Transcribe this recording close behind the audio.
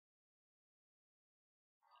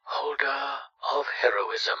holder of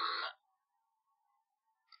heroism.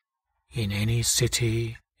 In any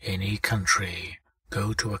city, any country,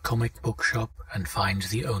 go to a comic book shop and find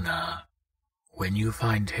the owner. When you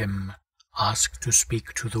find him, ask to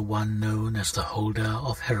speak to the one known as the holder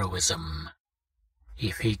of heroism.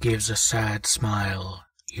 If he gives a sad smile,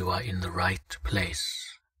 you are in the right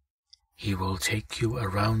place. He will take you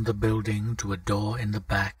around the building to a door in the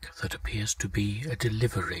back that appears to be a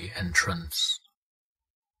delivery entrance.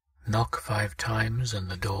 Knock 5 times and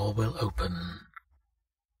the door will open.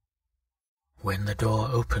 When the door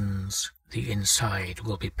opens, the inside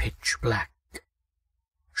will be pitch black.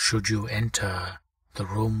 Should you enter, the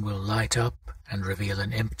room will light up and reveal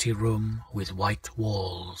an empty room with white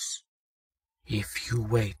walls. If you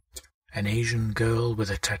wait, an Asian girl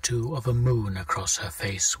with a tattoo of a moon across her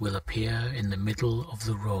face will appear in the middle of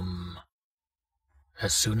the room.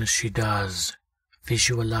 As soon as she does,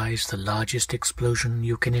 visualize the largest explosion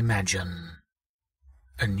you can imagine.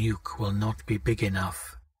 A nuke will not be big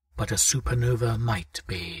enough, but a supernova might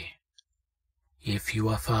be. If you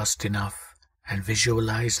are fast enough and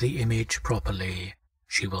visualize the image properly,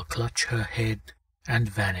 she will clutch her head and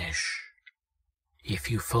vanish.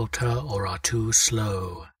 If you falter or are too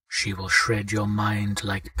slow, she will shred your mind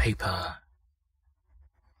like paper.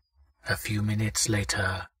 A few minutes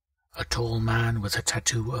later, a tall man with a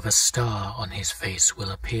tattoo of a star on his face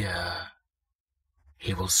will appear.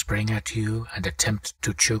 He will spring at you and attempt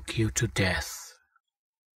to choke you to death.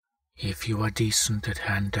 If you are decent at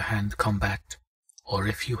hand-to-hand combat, or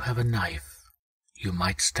if you have a knife, you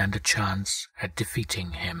might stand a chance at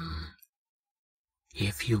defeating him.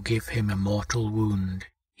 If you give him a mortal wound,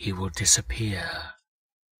 he will disappear.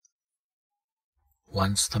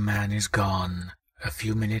 Once the man is gone, a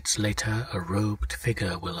few minutes later a robed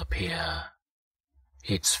figure will appear.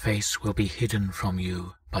 Its face will be hidden from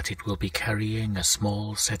you, but it will be carrying a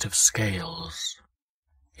small set of scales.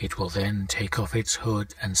 It will then take off its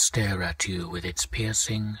hood and stare at you with its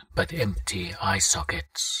piercing but empty eye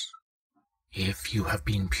sockets. If you have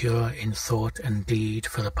been pure in thought and deed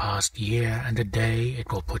for the past year and a day,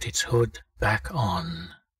 it will put its hood back on.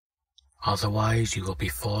 Otherwise, you will be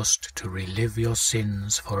forced to relive your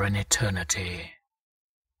sins for an eternity.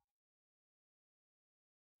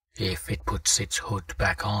 If it puts its hood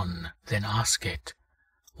back on, then ask it,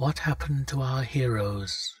 "What happened to our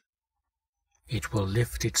heroes?" It will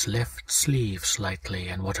lift its left sleeve slightly,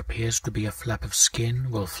 and what appears to be a flap of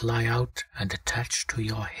skin will fly out and attach to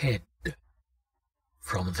your head.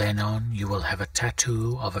 From then on, you will have a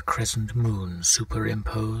tattoo of a crescent moon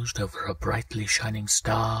superimposed over a brightly shining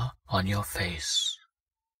star on your face.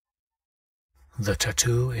 The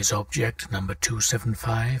tattoo is object number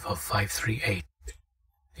 275 of 538.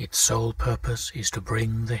 Its sole purpose is to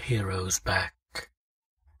bring the heroes back.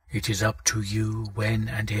 It is up to you when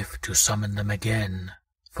and if to summon them again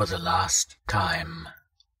for the last time.